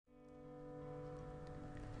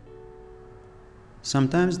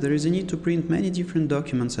Sometimes there is a need to print many different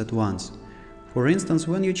documents at once. For instance,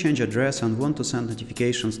 when you change address and want to send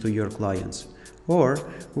notifications to your clients, or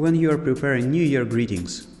when you are preparing New Year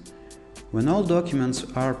greetings. When all documents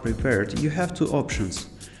are prepared, you have two options.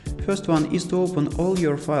 First one is to open all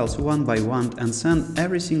your files one by one and send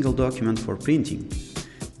every single document for printing.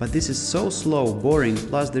 But this is so slow, boring,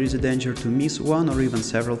 plus there is a danger to miss one or even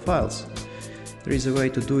several files. There is a way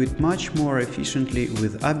to do it much more efficiently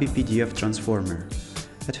with ABBYY PDF Transformer.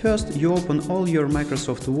 At first, you open all your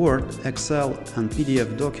Microsoft Word, Excel and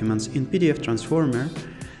PDF documents in PDF Transformer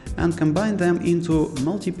and combine them into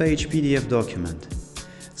multi-page PDF document.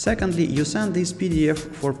 Secondly, you send this PDF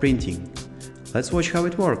for printing. Let's watch how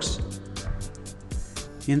it works.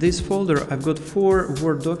 In this folder I've got 4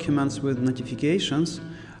 Word documents with notifications.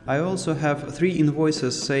 I also have 3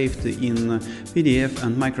 invoices saved in PDF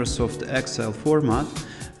and Microsoft Excel format,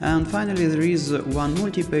 and finally there is one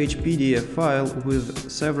multi-page PDF file with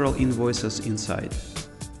several invoices inside.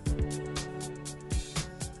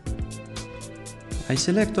 I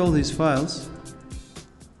select all these files,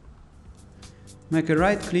 make a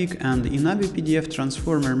right click and in ABBYY PDF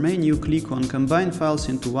Transformer menu click on Combine Files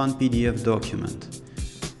into one PDF document.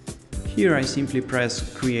 Here I simply press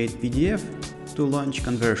Create PDF to launch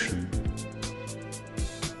conversion.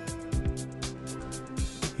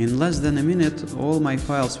 In less than a minute all my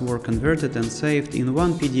files were converted and saved in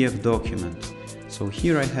one PDF document. So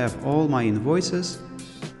here I have all my invoices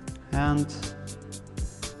and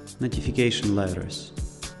notification letters.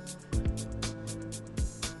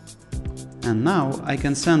 And now I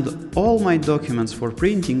can send all my documents for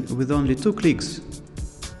printing with only 2 clicks.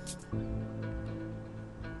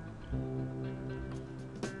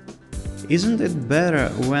 Isn't it better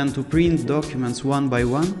when to print documents one by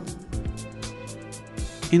one?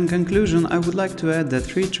 In conclusion, I would like to add that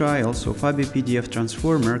free trials of ABBYY PDF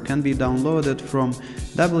Transformer can be downloaded from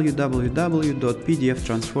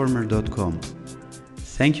www.pdftransformer.com.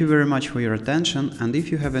 Thank you very much for your attention, and if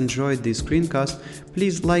you have enjoyed this screencast,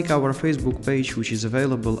 please like our Facebook page, which is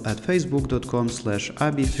available at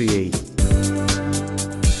facebook.com/ABBYY38.